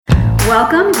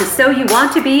Welcome to So You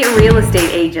Want to Be a Real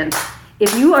Estate Agent.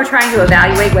 If you are trying to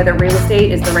evaluate whether real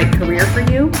estate is the right career for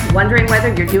you, wondering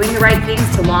whether you're doing the right things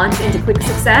to launch into quick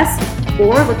success,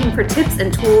 or looking for tips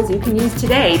and tools you can use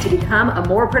today to become a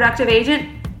more productive agent,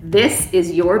 this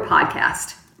is your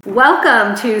podcast.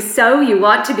 Welcome to So You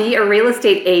Want to Be a Real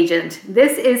Estate Agent.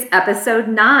 This is episode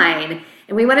 9.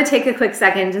 And we want to take a quick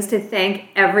second just to thank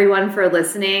everyone for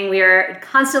listening. We are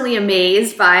constantly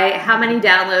amazed by how many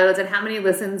downloads and how many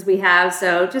listens we have.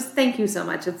 So just thank you so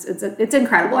much. It's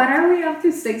incredible. What are we up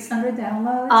to? 600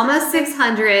 downloads? Almost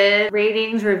 600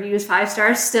 ratings, reviews, 5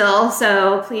 stars still.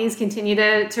 So please continue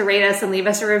to rate us and leave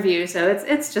us a review. So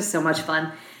it's just so much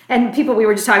fun. And people we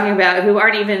were just talking about who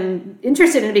aren't even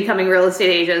interested in becoming real estate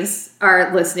agents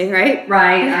are listening, right?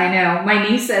 Right, I know. My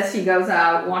niece says she goes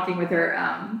out walking with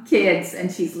her kids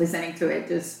and she's listening to it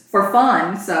just for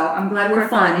fun. So I'm glad we're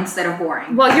fun instead of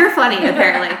boring. Well, you're funny,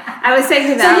 apparently. I was saying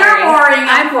to So Valerie. you're boring.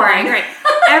 I'm boring, right.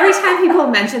 Every time people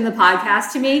mention the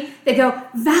podcast to me, they go,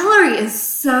 Valerie is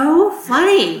so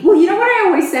funny. Well, you know what I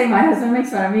always say? My husband makes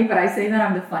fun of me, but I say that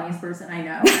I'm the funniest person I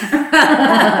know.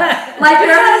 Like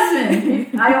your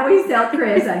husband. I always tell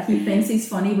Chris that he thinks he's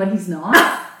funny, but he's not.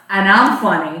 And I'm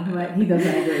funny, but he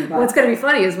doesn't agree. What's going to be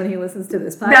funny is when he listens to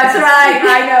this podcast. That's right.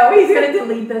 I know. He's going to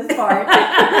delete this part.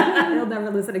 He'll never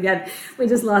listen again. We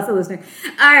just lost a listener.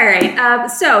 All right.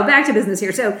 So back to business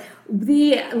here. So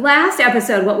the last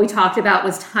episode, what we talked about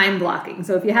was time blocking.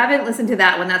 So if you haven't listened to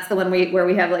that one, that's the one where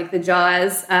we have like the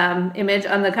Jaws image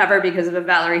on the cover because of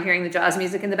Valerie hearing the Jaws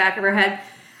music in the back of her head.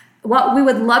 What we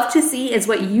would love to see is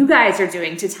what you guys are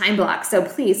doing to time block. So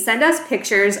please send us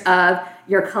pictures of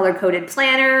your color-coded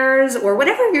planners or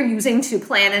whatever you're using to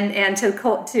plan and to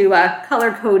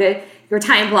color-code your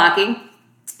time blocking.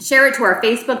 Share it to our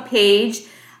Facebook page,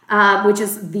 which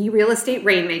is The Real Estate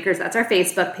Rainmakers. That's our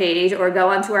Facebook page. Or go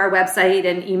onto our website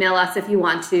and email us if you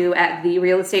want to at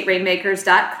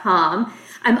therealestaterainmakers.com.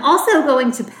 I'm also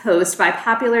going to post by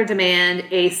popular demand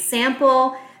a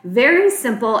sample, very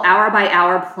simple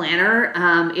hour-by-hour planner.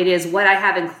 It is what I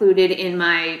have included in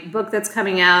my book that's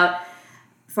coming out,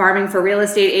 Farming for Real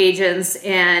Estate Agents,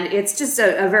 and it's just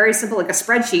a very simple, like a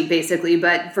spreadsheet basically,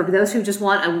 but for those who just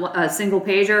want a single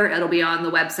pager, it'll be on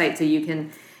the website so you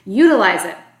can utilize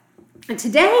it. And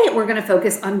today we're going to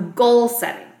focus on goal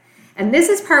setting. And this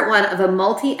is part 1 of a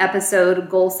multi-episode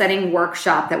goal setting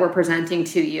workshop that we're presenting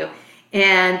to you.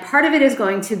 And part of it is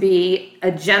going to be a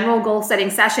general goal setting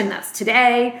session. That's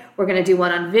today. We're going to do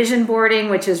one on vision boarding,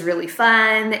 which is really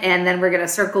fun. And then we're going to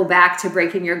circle back to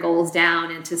breaking your goals down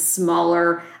into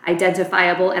smaller,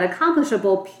 identifiable, and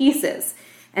accomplishable pieces.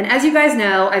 And as you guys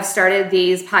know, I've started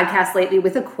these podcasts lately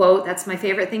with a quote. That's my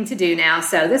favorite thing to do now.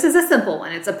 So this is a simple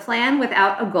one. It's a plan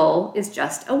without a goal is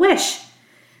just a wish.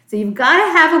 So you've got to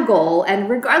have a goal. And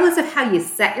regardless of how you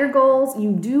set your goals,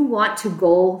 you do want to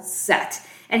goal set.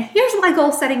 And here's why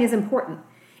goal setting is important.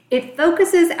 It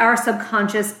focuses our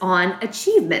subconscious on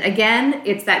achievement. Again,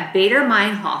 it's that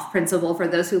Baader-Meinhof principle for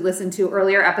those who listened to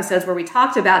earlier episodes where we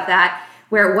talked about that,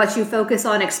 where what you focus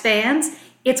on expands.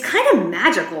 It's kind of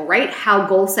magical, right? How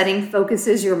goal setting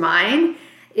focuses your mind.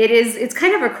 It's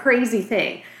kind of a crazy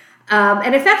thing.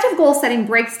 And effective goal setting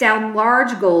breaks down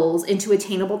large goals into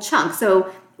attainable chunks.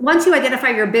 So once you identify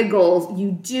your big goals, you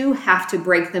do have to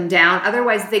break them down.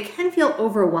 Otherwise, they can feel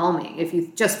overwhelming if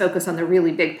you just focus on the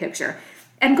really big picture.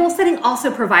 And goal setting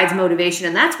also provides motivation.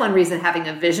 And that's one reason having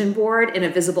a vision board in a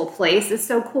visible place is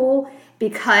so cool,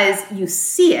 because you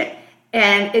see it.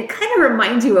 And it kind of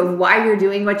reminds you of why you're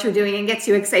doing what you're doing and gets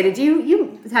you excited.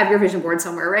 You have your vision board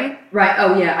somewhere, right? Right.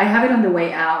 Oh, yeah. I have it on the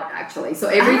way out, actually. So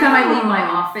every time I leave my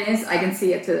office, I can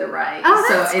see it to the right. Oh,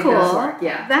 that's so cool. It does work.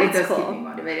 Yeah, that's it does cool. keep me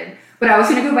motivated. But I was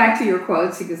going to go back to your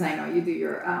quotes because I know you do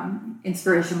your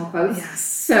inspirational quotes. Yes.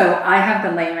 So I have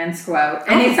the layman's quote.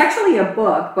 And it's actually a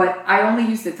book, but I only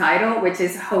use the title, which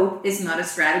is Hope is Not a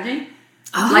Strategy.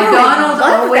 Oh, Like Donald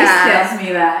always that. tells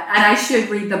me that. And I should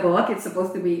read the book. It's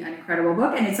supposed to be an incredible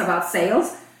book. And it's about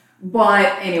sales.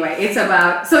 But anyway, it's a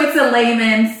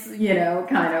layman's,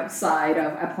 kind of side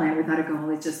of a plan without a goal.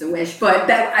 It's just a wish. But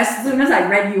that, as soon as I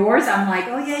read yours, I'm like,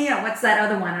 oh, yeah, what's that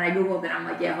other one? And I Googled it. I'm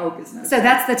like, yeah, Hope is not. So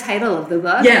that's the title of the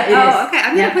book? Yeah, it is. Okay.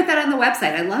 I'm going to put that on the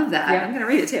website. I love that. Yeah. I'm going to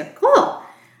read it too. Cool.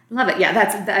 Love it. Yeah,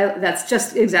 that's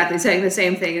just exactly saying the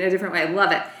same thing in a different way. I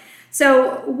love it.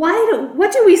 So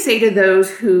what do we say to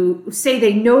those who say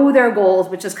they know their goals,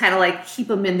 but just kind of like keep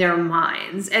them in their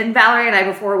minds? And Valerie and I,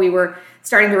 before we were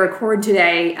starting to record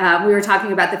today, we were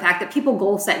talking about the fact that people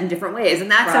goal set in different ways,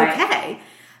 and that's okay.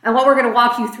 And what we're going to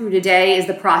walk you through today is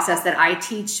the process that I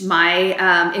teach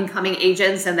my incoming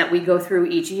agents and that we go through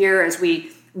each year as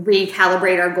we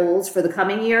recalibrate our goals for the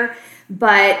coming year.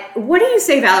 But what do you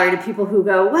say, Valerie, to people who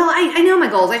go, well, I know my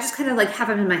goals. I just kind of like have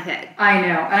them in my head. I know.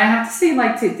 And I have to say,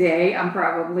 like today, I'm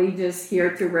probably just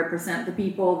here to represent the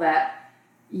people that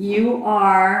you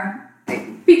are.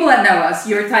 People that know us,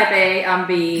 you're type A, I'm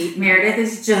B. Meredith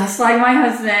is just like my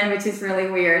husband, which is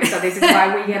really weird. So this is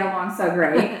why we get along so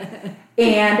great.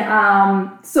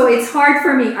 And so it's hard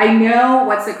for me. I know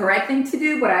what's the correct thing to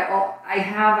do, but I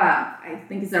have I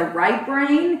think it's a right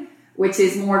brain, which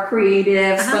is more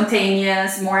creative,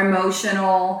 spontaneous, more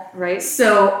emotional. Right.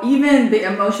 So even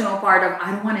the emotional part of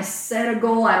I don't want to set a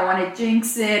goal, I don't want to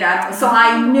jinx it. So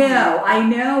I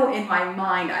know in my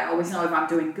mind, I always know if I'm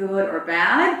doing good or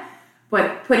bad.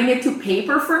 But putting it to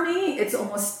paper for me, it's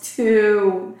almost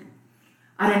too,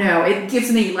 I don't know, it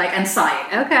gives me like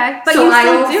anxiety. Okay. But so you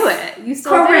still do it. You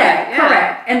still do it. Yeah.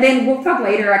 Correct. And then we'll talk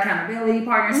later, accountability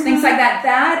partners, things like that.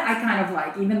 That I kind of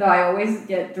like, even though I always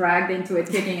get dragged into it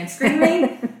kicking and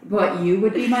screaming, but you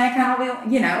would be my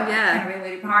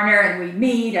accountability partner, and we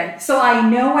meet. And so I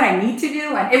know what I need to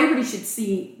do, and everybody should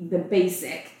see the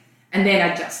basic and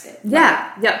then adjust it.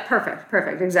 Yeah. Yeah.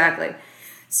 Perfect. Exactly.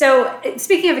 So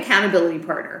speaking of accountability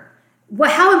partner,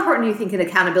 how important do you think an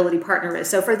accountability partner is?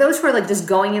 So for those who are like just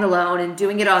going it alone and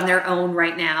doing it on their own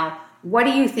right now, what do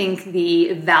you think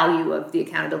the value of the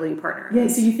accountability partner is? Yeah,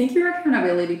 so you think your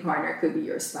accountability partner could be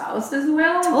your spouse as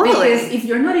well? Totally. Because if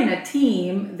you're not in a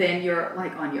team, then you're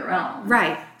like on your own.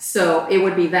 Right. So it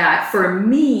would be that. For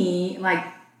me, like,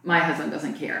 my husband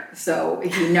doesn't care. So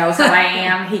he knows how I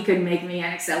am. He could make me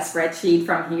an Excel spreadsheet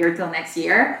from here till next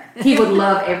year. He would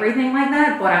love everything like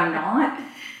that, but I'm not.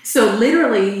 So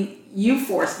literally, you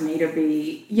forced me to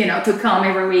be, to come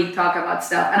every week, talk about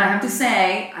stuff. And I have to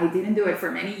say, I didn't do it for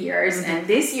many years. Mm-hmm. And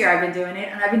this year I've been doing it,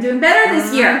 and I've been doing better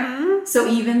this year. So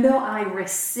even though I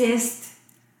resist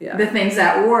the things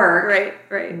that work,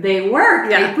 right. they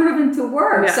work. Yeah. They've proven to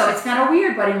work. Yeah. So it's kind of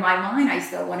weird, but in my mind, I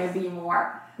still want to be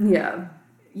more...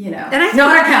 And I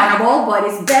not accountable, but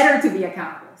it's better to be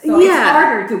accountable. So it's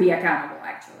harder to be accountable,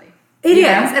 actually. It is.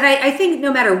 And I think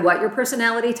no matter what your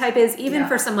personality type is, even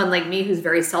for someone like me who's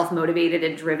very self-motivated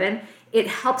and driven, it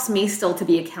helps me still to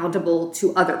be accountable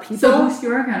to other people. So who's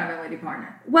your accountability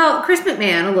partner? Well, Chris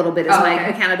McMahon a little bit is my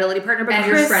accountability partner. But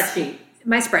and Chris, your spreadsheet.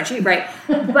 My spreadsheet, right.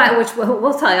 But which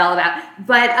we'll tell you all about.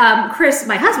 But Chris,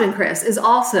 my husband Chris, is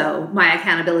also my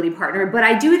accountability partner. But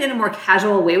I do it in a more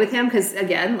casual way with him because,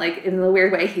 again, like in a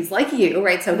weird way, he's like you,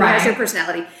 right? So he has your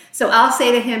personality. So I'll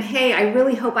say to him, hey, I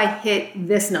really hope I hit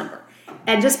this number.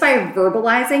 And just by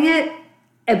verbalizing it,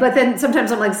 but then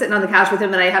sometimes I'm like sitting on the couch with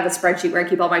him and I have a spreadsheet where I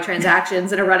keep all my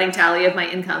transactions and a running tally of my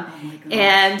income. Oh my gosh.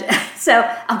 And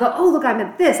so I'll go, oh, look, I'm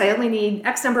at this. I only need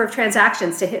X number of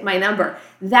transactions to hit my number.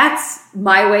 That's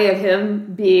my way of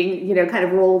him being, kind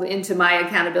of rolled into my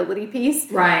accountability piece.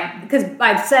 Right. Because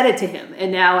I've said it to him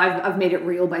and now I've made it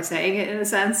real by saying it in a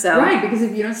sense. So right, because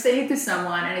if you don't say it to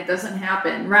someone and it doesn't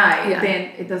happen,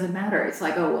 then it doesn't matter. It's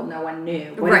like, oh, well, no one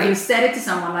knew. But if you said it to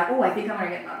someone like, oh, I think I'm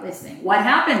going to get my listing. What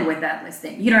happened with that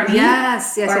listing? You know what I mean?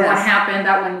 Yes. Or what happened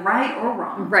that went right or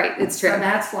wrong. Right, it's true. So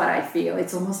that's what I feel.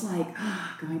 It's almost like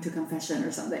going to confession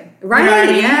or something. Right, you know what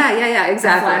I mean? Yeah,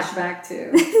 exactly. A flashback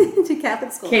to to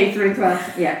Catholic school. K through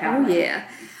 12. Yeah, Catholic. Oh, yeah.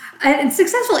 And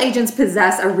successful agents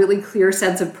possess a really clear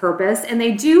sense of purpose, and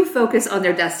they do focus on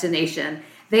their destination.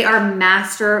 They are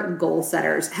master goal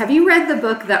setters. Have you read the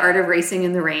book, The Art of Racing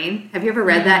in the Rain? Have you ever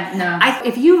read that? No.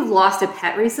 If you've lost a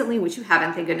pet recently, which you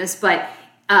haven't, thank goodness, but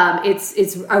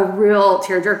it's a real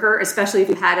tearjerker, especially if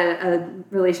you've had a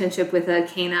relationship with a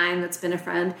canine that's been a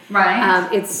friend. Right.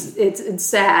 It's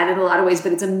sad in a lot of ways,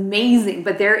 but it's amazing.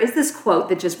 But there is this quote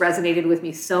that just resonated with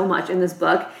me so much in this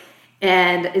book.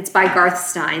 And it's by Garth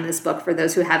Stein, this book, for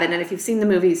those who haven't. And if you've seen the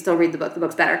movie, still read the book. The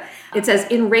book's better. It says,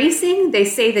 in racing, they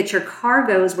say that your car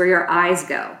goes where your eyes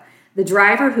go. The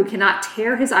driver who cannot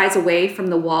tear his eyes away from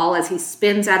the wall as he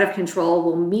spins out of control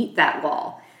will meet that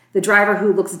wall. The driver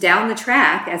who looks down the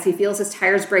track as he feels his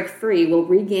tires break free will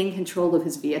regain control of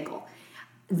his vehicle.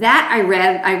 That I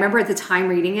remember at the time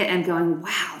reading it and going,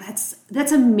 wow,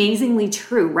 that's amazingly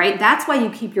true, right? That's why you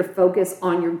keep your focus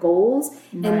on your goals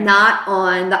and not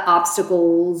on the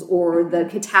obstacles or the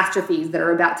catastrophes that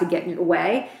are about to get in your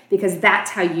way, because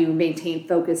that's how you maintain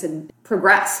focus and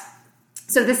progress.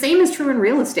 So the same is true in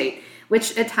real estate,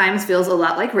 which at times feels a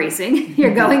lot like racing.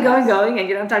 You're going, and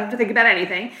you don't have time to think about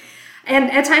anything. And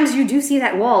at times you do see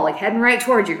that wall like heading right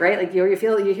towards you, right? Like you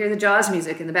hear the Jaws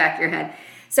music in the back of your head.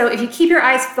 So if you keep your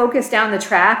eyes focused down the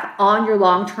track on your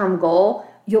long-term goal,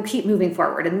 you'll keep moving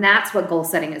forward. And that's what goal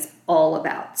setting is all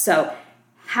about. So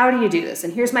how do you do this?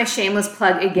 And here's my shameless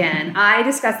plug again. I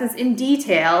discuss this in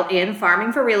detail in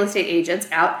Farming for Real Estate Agents,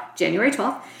 out January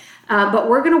 12th. But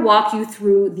we're going to walk you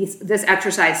through this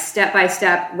exercise step by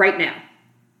step right now.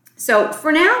 So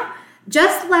for now,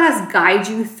 just let us guide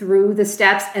you through the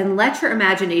steps and let your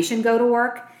imagination go to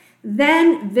work.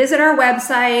 Then visit our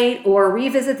website or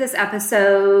revisit this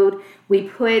episode. We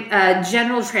put a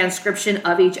general transcription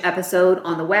of each episode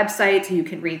on the website so you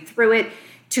can read through it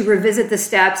to revisit the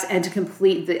steps and to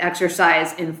complete the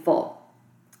exercise in full.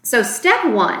 So step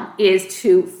 1 is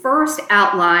to first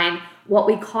outline what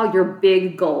we call your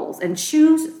big goals and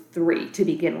choose 3 to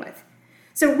begin with.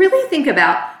 So really think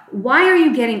about, why are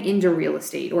you getting into real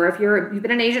estate? Or if you've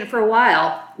been an agent for a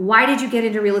while, why did you get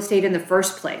into real estate in the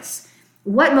first place?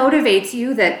 What motivates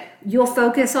you that you'll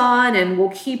focus on and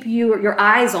will keep your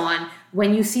eyes on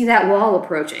when you see that wall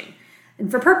approaching?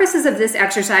 And for purposes of this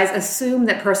exercise, assume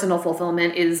that personal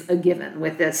fulfillment is a given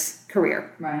with this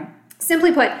career. Right.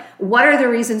 Simply put, what are the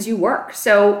reasons you work?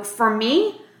 So for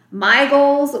me, my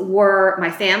goals were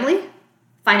my family,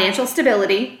 financial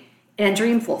stability, and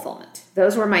dream fulfillment.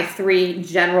 Those were my 3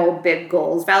 general big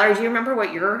goals. Valerie, do you remember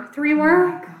what your 3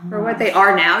 were? Or what they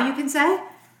are now, you can say?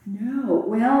 No.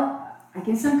 Well, I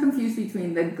guess I'm confused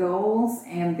between the goals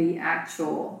and the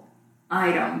actual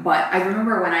item. But I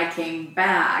remember when I came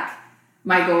back,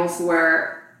 my goals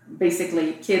were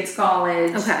basically kids'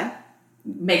 college,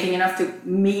 making enough to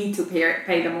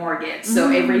pay the mortgage. So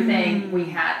everything we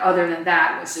had other than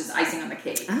that was just icing on the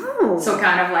cake. Oh. So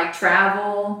kind of like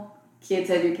travel, kids'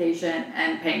 education,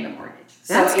 and paying the mortgage.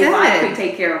 That's so good. If I could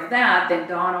take care of that, then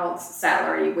Donald's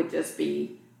salary would just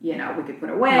be, we could put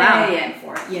away and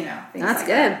for, things That's like good.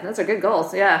 that. Those are good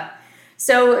goals, yeah.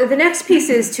 So the next piece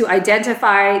is to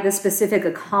identify the specific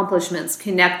accomplishments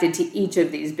connected to each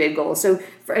of these big goals. So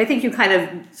I think you kind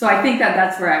of... So I think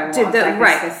that's where I want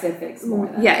the specifics more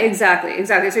than Yeah, exactly.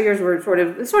 So yours were sort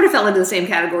of fell into the same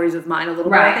categories of mine a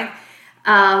little bit, I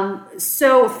think.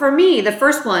 So for me, the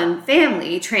first one,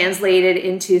 family, translated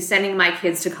into sending my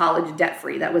kids to college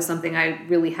debt-free. That was something I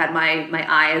really had my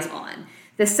eyes on.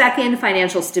 The second,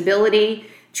 financial stability,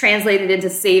 translated into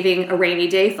saving a rainy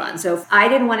day fund. So if I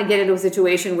didn't want to get into a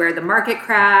situation where the market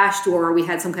crashed or we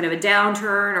had some kind of a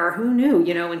downturn, or who knew,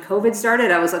 when COVID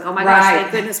started, I was like, oh my gosh,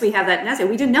 thank goodness we have that nest egg.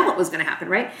 We didn't know what was going to happen,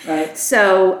 right?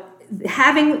 So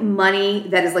having money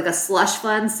that is like a slush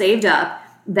fund saved up,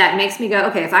 that makes me go,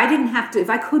 okay, if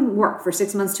I couldn't work for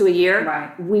 6 months to a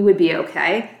year, we would be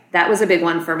okay. That was a big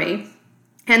one for me.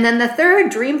 And then the third,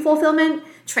 dream fulfillment,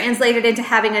 translated into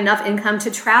having enough income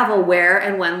to travel where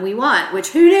and when we want, which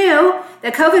who knew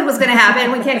that COVID was going to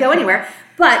happen? We can't go anywhere.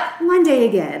 But one day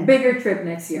again. Bigger trip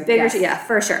next year. Yeah,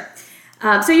 for sure.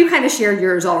 So you kind of shared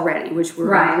yours already, which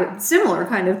were similar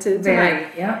kind of to mine.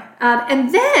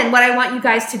 And then what I want you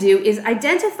guys to do is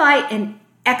identify an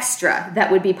extra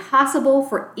that would be possible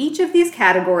for each of these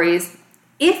categories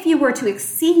if you were to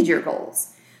exceed your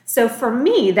goals. So for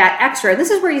me, that extra, this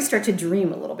is where you start to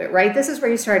dream a little bit, right? This is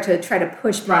where you start to try to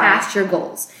push past your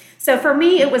goals. So for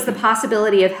me, it was the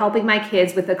possibility of helping my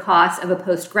kids with the cost of a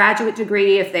postgraduate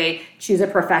degree if they choose a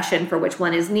profession for which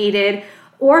one is needed,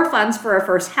 or funds for a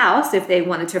first house if they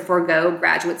wanted to forego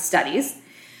graduate studies.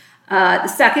 The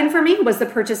second for me was the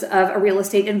purchase of a real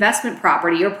estate investment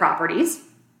property or properties,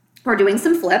 or doing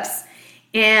some flips.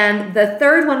 And the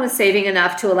third one was saving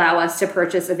enough to allow us to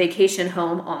purchase a vacation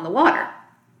home on the water.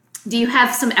 Do you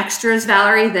have some extras,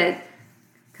 Valerie, that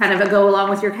kind of go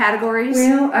along with your categories?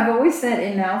 Well, I've always said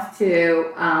enough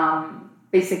to,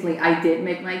 basically, I did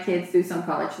make my kids do some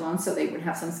college loans so they would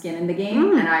have some skin in the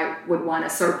game, and I would want to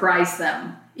surprise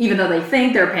them. Even though they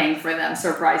think they're paying for them,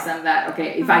 surprise them that,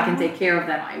 okay, if I can take care of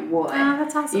them, I would. Oh,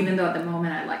 that's awesome. Even though at the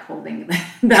moment I like holding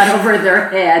that over their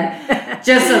head,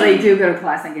 just so they do go to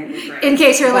class and get a grade. In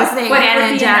case you're listening, Hannah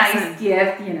and Jackson. A nice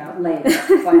gift,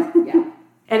 later. But, yeah.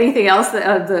 Anything else for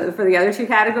the other 2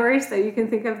 categories that you can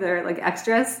think of that are like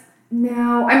extras?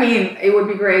 No, I mean, it would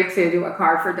be great to do a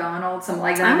card for Donald, something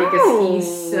like that,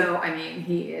 because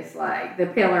he is like the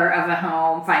pillar of a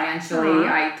home financially.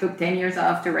 I took 10 years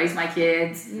off to raise my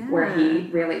kids, where he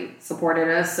really supported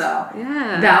us. So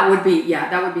that would be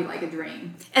like a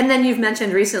dream. And then you've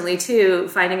mentioned recently too,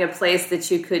 finding a place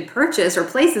that you could purchase, or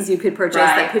places you could purchase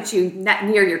that put you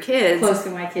near your kids, close to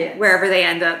my kids, wherever they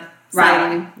end up.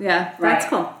 Yeah, that's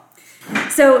cool.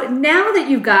 So now that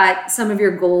you've got some of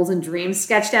your goals and dreams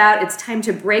sketched out, it's time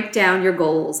to break down your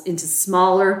goals into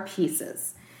smaller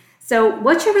pieces. So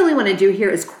what you really want to do here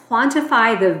is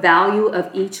quantify the value of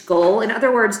each goal. In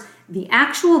other words, the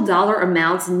actual dollar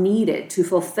amounts needed to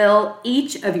fulfill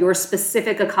each of your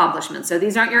specific accomplishments. So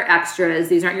these aren't your extras,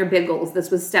 these aren't your big goals.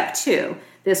 This was step 2.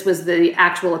 This was the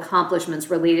actual accomplishments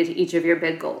related to each of your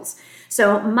big goals.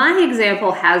 So my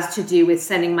example has to do with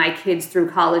sending my kids through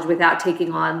college without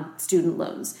taking on student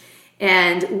loans.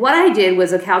 And what I did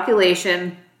was a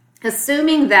calculation,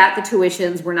 assuming that the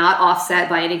tuitions were not offset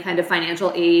by any kind of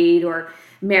financial aid or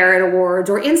merit awards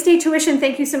or in-state tuition.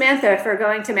 Thank you, Samantha, for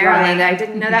going to Maryland. Right. I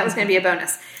didn't know that was going to be a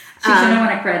bonus. She should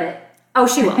want a credit. Oh,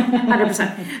 she will,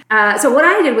 100%. So what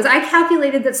I did was I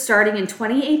calculated that starting in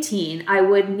 2018, I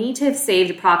would need to have saved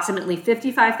approximately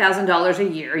 $55,000 a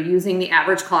year using the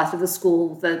average cost of the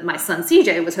school that my son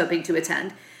CJ was hoping to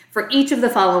attend for each of the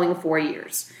following 4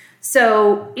 years.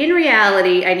 So in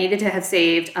reality, I needed to have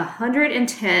saved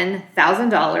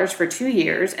 $110,000 for 2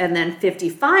 years and then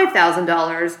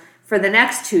 $55,000 for the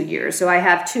next 2 years. So I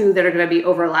have two that are going to be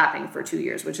overlapping for 2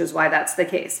 years, which is why that's the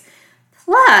case.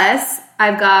 Plus,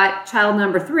 I've got child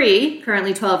number 3,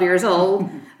 currently 12 years old,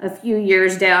 a few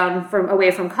years away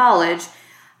from college,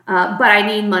 but I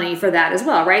need money for that as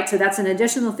well, right? So that's an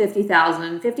additional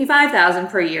 $55,000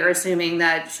 per year, assuming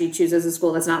that she chooses a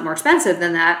school that's not more expensive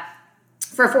than that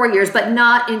for 4 years, but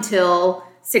not until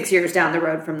 6 years down the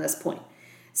road from this point.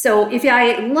 So if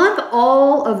I lump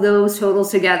all of those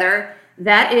totals together,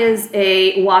 that is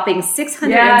a whopping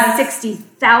 $660,000. That makes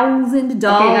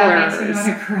me want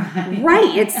to cry.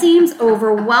 Right. It seems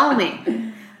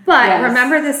overwhelming. But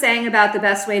remember the saying about the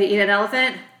best way to eat an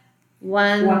elephant?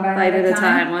 One bite at a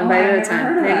time. One bite at a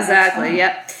time. Exactly.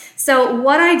 Yep. So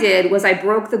what I did was I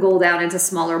broke the goal down into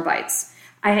smaller bites.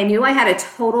 I knew I had a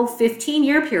total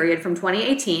 15-year period from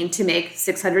 2018 to make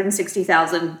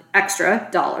 $660,000 extra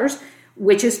dollars,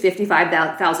 which is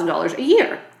 $55,000 a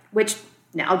year, which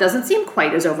now doesn't seem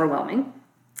quite as overwhelming.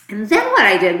 And then what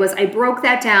I did was I broke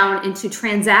that down into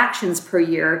transactions per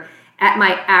year at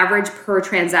my average per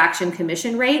transaction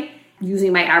commission rate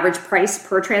using my average price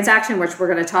per transaction, which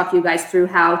we're going to talk you guys through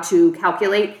how to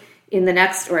calculate in the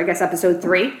next, or I guess episode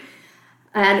 3.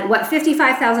 And what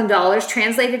 $55,000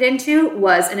 translated into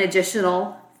was an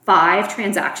additional 5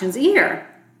 transactions a year.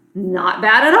 Not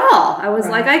bad at all. I was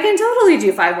like, I can totally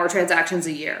do 5 more transactions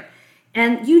a year.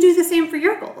 And you do the same for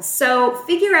your goals. So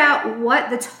figure out what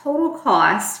the total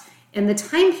cost and the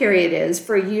time period is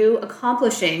for you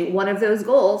accomplishing one of those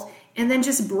goals, and then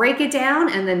just break it down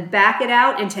and then back it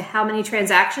out into how many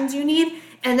transactions you need,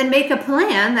 and then make a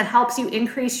plan that helps you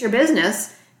increase your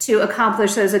business to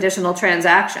accomplish those additional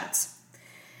transactions.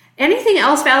 Anything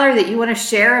else, Valerie, that you want to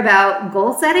share about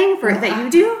goal setting that you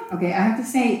do? Okay, I have to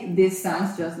say, this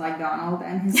sounds just like Donald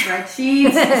and his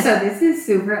spreadsheets. So this is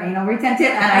super anal retentive,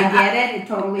 and I get it. It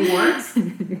totally works.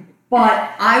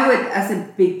 But I would, as a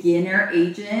beginner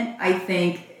agent,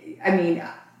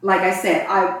 like I said,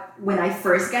 when I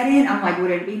first got in, I'm like,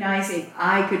 would it be nice if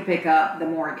I could pick up the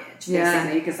mortgage,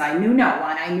 basically, because I knew no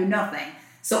one, I knew nothing.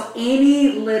 So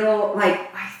any little, I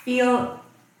feel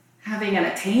having an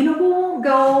attainable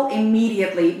goal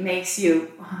immediately makes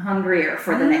you hungrier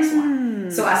for the next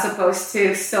one. So as opposed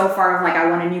to so far of I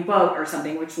want a new boat or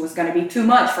something, which was going to be too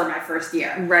much for my first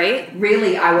year. Right.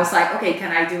 Really, I was like, okay,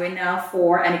 can I do enough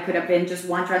and it could have been just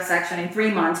one transaction in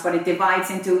 3 months, but it divides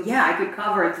into, I could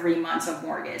cover 3 months of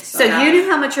mortgage. So you knew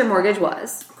how much your mortgage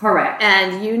was. Correct.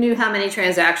 And you knew how many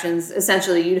transactions,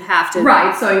 essentially, you'd have to...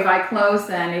 Right. So if I closed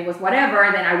and it was whatever,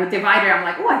 then I would divide it. I'm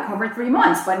like, I covered 3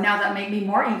 months. But now that made me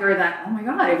more eager that, oh my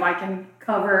God, if I can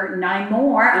cover 9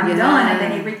 more, I'm done. And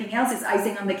then everything else is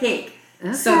icing on the cake.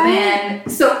 Okay.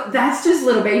 So that's just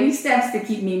little baby steps to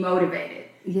keep me motivated.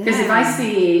 Because if I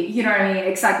see,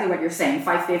 exactly what you're saying,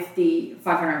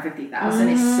 550,000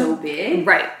 is so big,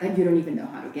 right, that you don't even know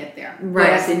how to get there. Right.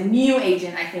 But as a new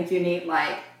agent, I think you need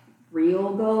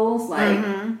real goals,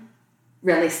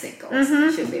 realistic goals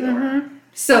should be the word.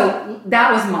 So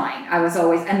that was mine. I was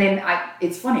always, and then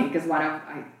it's funny because my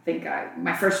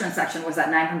first transaction was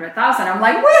at 900,000. I'm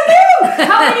like, woohoo!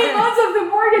 How many months of the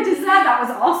mortgage is that? That was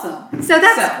awesome. So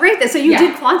that's great. So you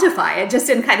did quantify it just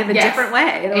in kind of a different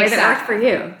way, in a way that worked for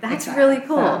you. That's really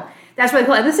cool. So, that's really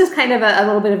cool. And this is kind of a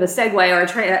little bit of a segue or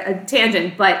a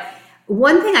tangent, but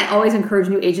one thing I always encourage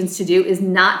new agents to do is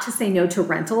not to say no to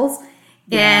rentals.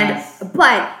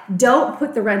 But don't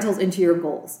put the rentals into your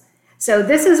goals. So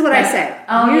this is what I say.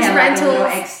 Use rentals. Like a little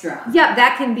extra. Yeah,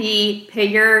 that can be pay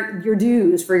your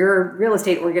dues for your real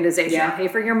estate organization. Yeah. Pay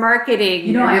for your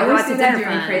marketing. I always do that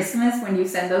during Christmas when you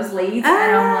send those leads, and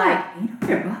I'm like,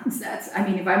 $800. That's. I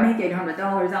mean, if I make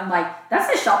 $800, I'm like,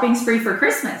 that's a shopping spree for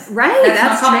Christmas. Right.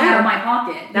 That's not coming out of my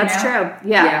pocket. That's true.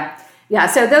 Yeah. Yeah.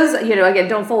 So those, again,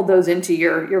 don't fold those into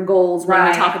your goals when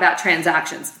you talk about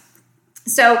transactions.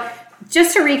 So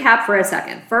just to recap for a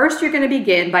second, first you're going to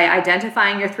begin by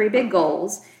identifying your 3 big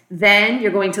goals. Then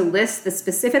you're going to list the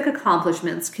specific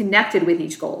accomplishments connected with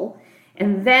each goal.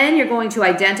 And then you're going to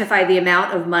identify the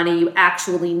amount of money you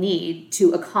actually need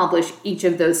to accomplish each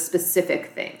of those specific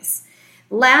things.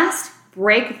 Last,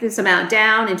 break this amount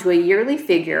down into a yearly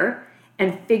figure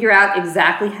and figure out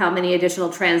exactly how many additional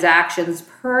transactions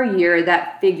per year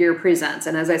that figure presents.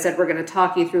 And as I said, we're going to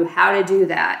talk you through how to do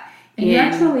that. And you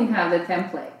actually have the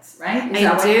templates, right?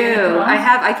 I do.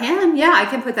 I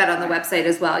can put that on the website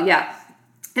as well. Yeah.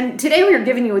 And today we are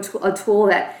giving you a tool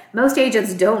that most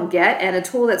agents don't get, and a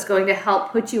tool that's going to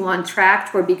help put you on track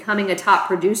toward becoming a top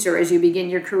producer as you begin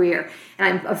your career.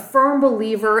 And I'm a firm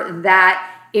believer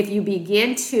that if you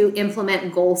begin to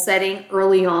implement goal setting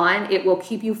early on, it will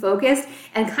keep you focused.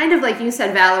 And kind of like you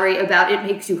said, Valerie, about it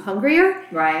makes you hungrier.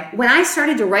 Right. When I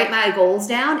started to write my goals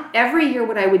down, every year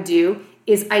what I would do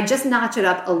is I just notch it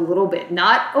up a little bit,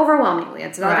 not overwhelmingly.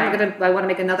 It's not I want to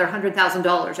make another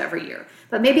 $100,000 every year,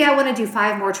 but maybe I want to do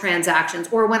 5 more transactions.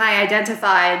 Or when I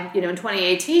identified, in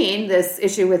 2018, this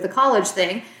issue with the college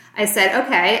thing, I said,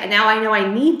 okay, now I know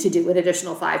I need to do an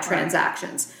additional 5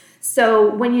 transactions. So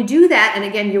when you do that, and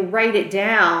again, you write it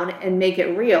down and make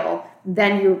it real,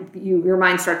 then your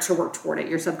mind starts to work toward it.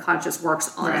 Your subconscious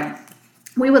works on it.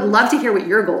 We would love to hear what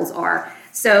your goals are.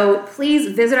 So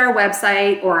please visit our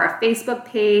website or our Facebook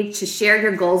page to share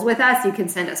your goals with us. You can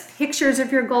send us pictures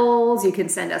of your goals. You can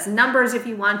send us numbers if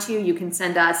you want to. You can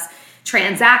send us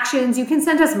transactions. You can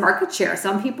send us market share.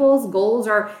 Some people's goals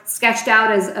are sketched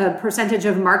out as a percentage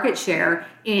of market share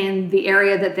in the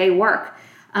area that they work.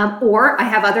 Or I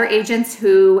have other agents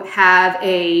who have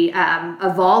a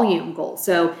volume goal.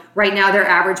 So right now their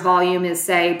average volume is,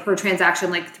 say, per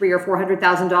transaction like $300,000 or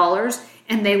 $400,000,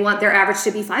 and they want their average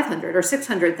to be $500,000 or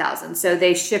 $600,000. So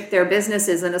they shift their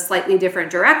businesses in a slightly different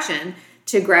direction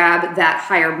to grab that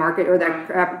higher market or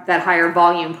that higher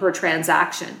volume per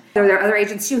transaction. There are other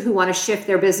agents too who want to shift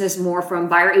their business more from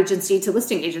buyer agency to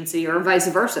listing agency or vice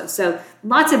versa. So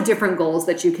lots of different goals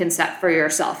that you can set for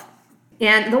yourself.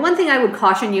 And the one thing I would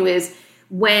caution you is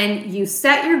when you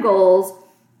set your goals,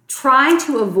 try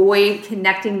to avoid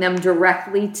connecting them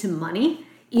directly to money,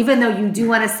 even though you do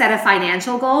want to set a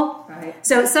financial goal. Right.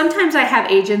 So sometimes I have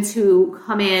agents who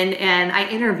come in and I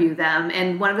interview them,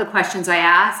 and one of the questions I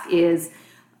ask is,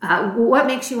 what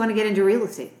makes you want to get into real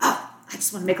estate? Oh, I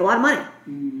just want to make a lot of money.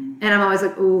 Mm. And I'm always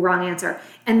like, ooh, wrong answer.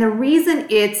 And the reason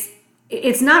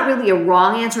it's not really a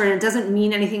wrong answer, and it doesn't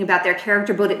mean anything about their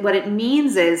character, but what it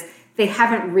means is they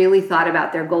haven't really thought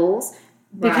about their goals.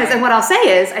 Because and what I'll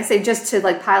say is, I say just to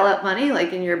like pile up money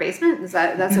like in your basement.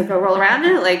 That's what go roll around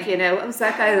in it? Like, what was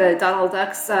that guy, the Donald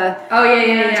Duck's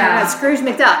Scrooge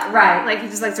McDuck. Right. Like he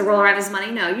just likes to roll around his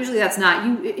money. No, usually that's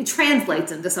not. It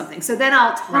translates into something. So then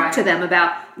I'll talk to them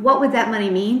about what would that money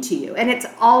mean to you. And it's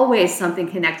always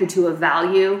something connected to a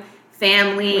value,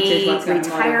 family,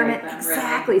 retirement.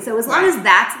 Exactly. So as long as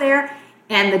that's there,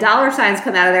 and the dollar signs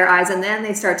come out of their eyes, and then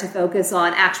they start to focus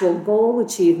on actual goal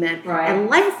achievement and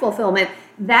life fulfillment,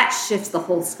 that shifts the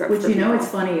whole script. Which, it's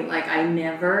funny, like I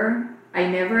never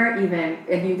even,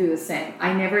 and you do the same,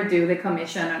 I never do the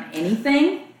commission on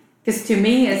anything. Because to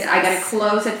me, I got to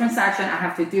close a transaction, I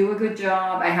have to do a good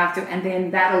job, and then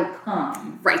that'll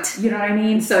come. Right. You know what I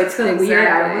mean? So it's so weird.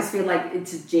 I always feel like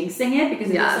it's jinxing it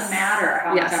because it doesn't matter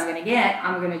how much I'm going to get.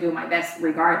 I'm going to do my best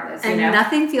regardless. And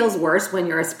nothing feels worse when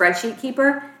you're a spreadsheet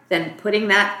keeper than putting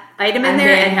that item in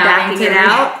there and backing it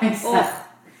out.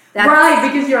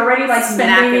 Right, because you're already like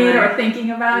spending it or thinking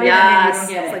about it, and then you don't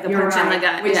get it. It's like a punch in the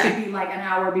gut. Which could be like an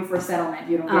hour before settlement.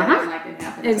 You don't get it, like it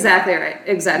happens. Exactly right.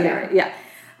 Exactly right. Yeah.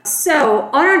 So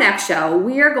on our next show,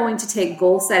 we are going to take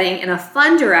goal setting in a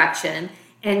fun direction.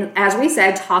 And as we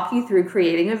said, talk you through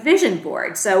creating a vision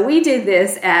board. So we did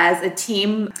this as a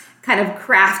team kind of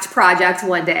craft project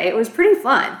one day. It was pretty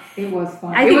fun. It was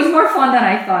fun. It was more fun than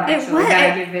I thought, actually.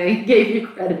 I gave you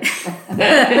credit.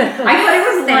 I thought it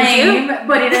was lame,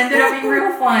 but it ended up being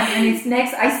real fun. And it's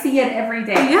next. I see it every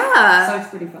day. Yeah. So it's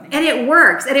pretty funny. And it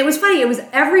works. And it was funny. It was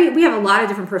we have a lot of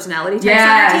different personality types on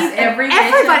our team.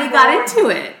 Everybody got into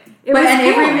it.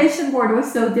 Every mission board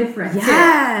was so different.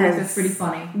 Yes. Which was pretty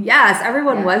funny. Yes,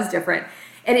 everyone was different.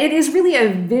 And it is really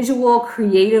a visual,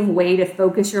 creative way to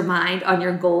focus your mind on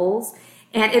your goals.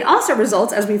 And it also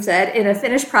results, as we've said, in a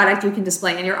finished product you can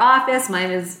display in your office. Mine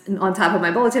is on top of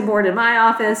my bulletin board in my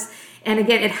office. And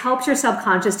again, it helps your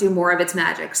subconscious do more of its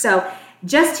magic. So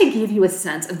just to give you a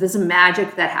sense of this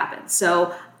magic that happens.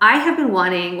 So I have been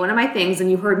wanting, one of my things,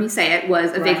 and you heard me say it,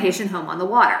 was a vacation home on the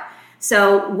water.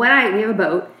 So we have a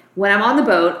boat. When I'm on the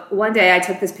boat, one day I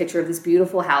took this picture of this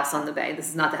beautiful house on the bay. This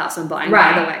is not the house I'm buying,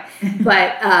 by the way.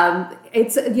 But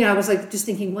it's, I was like just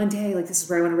thinking one day, like this is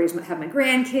where I want to have my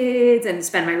grandkids and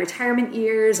spend my retirement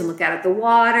years and look out at the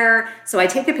water. So I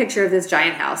take a picture of this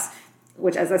giant house,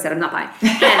 which, as I said, I'm not buying.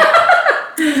 I'm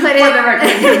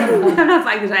not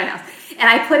buying the giant house. And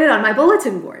I put it on my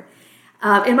bulletin board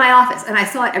in my office, and I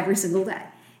saw it every single day.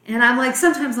 And I'm like,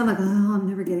 sometimes I'm like, oh, I'm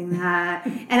never getting that.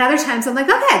 And other times I'm like,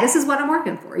 okay, this is what I'm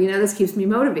working for. This keeps me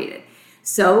motivated.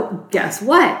 So guess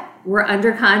what? We're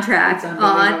under contract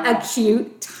on a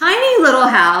cute, tiny little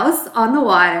house on the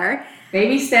water.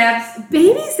 Baby steps.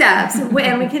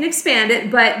 And we can expand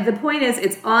it. But the point is,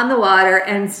 it's on the water.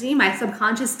 And see, my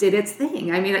subconscious did its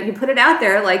thing. I mean, you put it out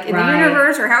there like in the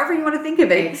universe or however you want to think of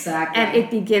it. Exactly. And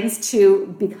it begins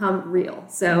to become real.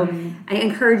 So I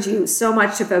encourage you so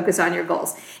much to focus on your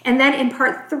goals. And then in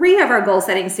part 3 of our goal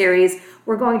setting series,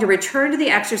 we're going to return to the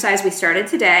exercise we started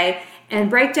today and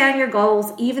break down your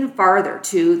goals even farther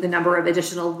to the number of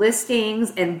additional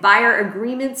listings and buyer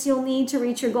agreements you'll need to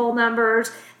reach your goal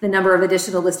numbers, the number of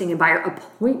additional listing and buyer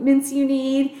appointments you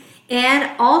need.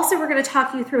 And also we're going to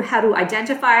talk you through how to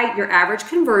identify your average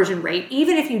conversion rate.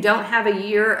 Even if you don't have a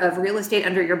year of real estate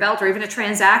under your belt or even a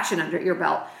transaction under your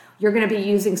belt, you're going to be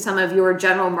using some of your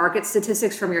general market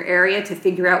statistics from your area to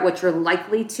figure out what you're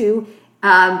likely to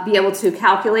be able to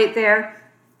calculate there,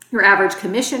 your average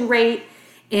commission rate,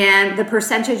 and the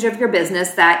percentage of your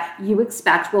business that you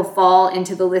expect will fall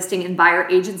into the listing and buyer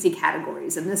agency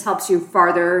categories. And this helps you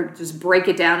farther just break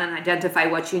it down and identify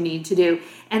what you need to do.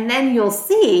 And then you'll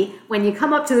see when you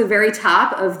come up to the very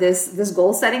top of this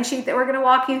goal setting sheet that we're going to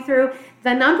walk you through,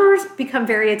 the numbers become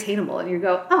very attainable. And you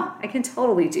go, oh, I can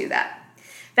totally do that.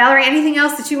 Valerie, anything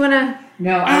else that you want to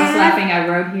No, I was laughing. I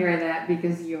wrote here that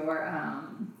because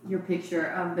your picture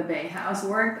of the Bay House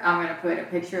worked, I'm going to put a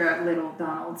picture of little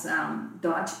Donald's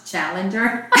Dodge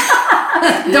Challenger.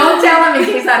 Don't tell him in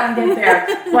case I don't get there.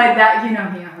 But that,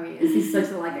 how he is. He's such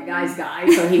a guy's guy.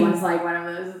 So he wants one of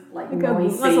those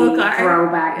noisy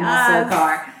throwback muscle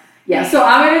car. Yeah, so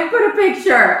I'm going to put a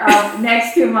picture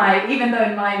next to even though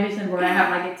in my vision board I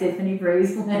have a Tiffany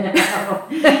bracelet.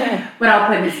 But I'll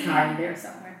put his car in there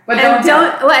somewhere. But I was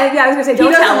going to say,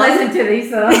 don't tell him. Listen to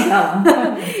these, so don't tell him.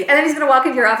 And then he's going to walk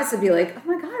into your office and be like, oh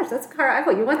my gosh, that's a car I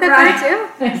want. You want that car too?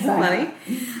 Exactly.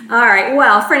 Funny. All right.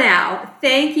 Well, for now,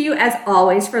 thank you as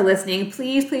always for listening.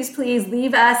 Please, please, please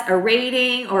leave us a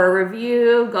rating or a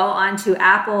review. Go on to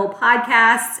Apple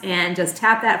Podcasts and just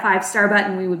tap that 5-star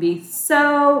button. We would be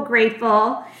so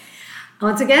grateful.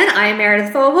 Once again, I am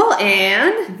Meredith Fogel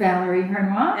and Valerie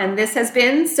Hernois. And this has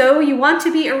been So You Want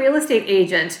to Be a Real Estate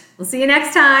Agent. We'll see you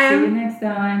next time. See you next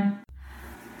time.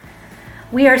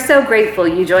 We are so grateful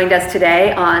you joined us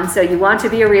today on So You Want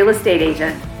to Be a Real Estate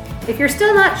Agent. If you're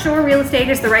still not sure real estate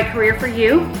is the right career for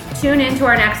you, tune in to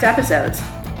our next episodes.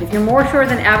 If you're more sure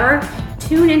than ever,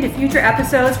 tune into future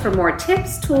episodes for more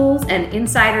tips, tools, and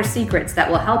insider secrets that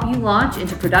will help you launch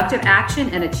into productive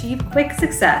action and achieve quick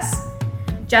success.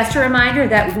 Just a reminder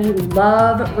that we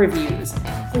love reviews.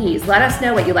 Please let us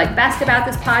know what you like best about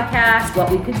this podcast, what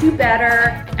we could do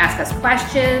better, ask us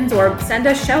questions, or send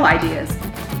us show ideas.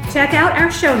 Check out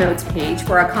our show notes page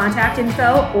for our contact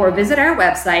info or visit our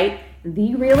website,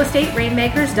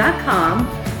 therealestaterainmakers.com,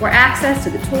 for access to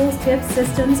the tools, tips,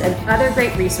 systems, and other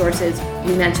great resources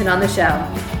we mentioned on the show.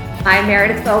 I'm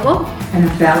Meredith Fogel. And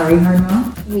Valerie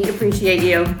Hernois. We appreciate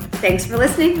you. Thanks for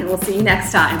listening, and we'll see you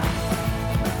next time.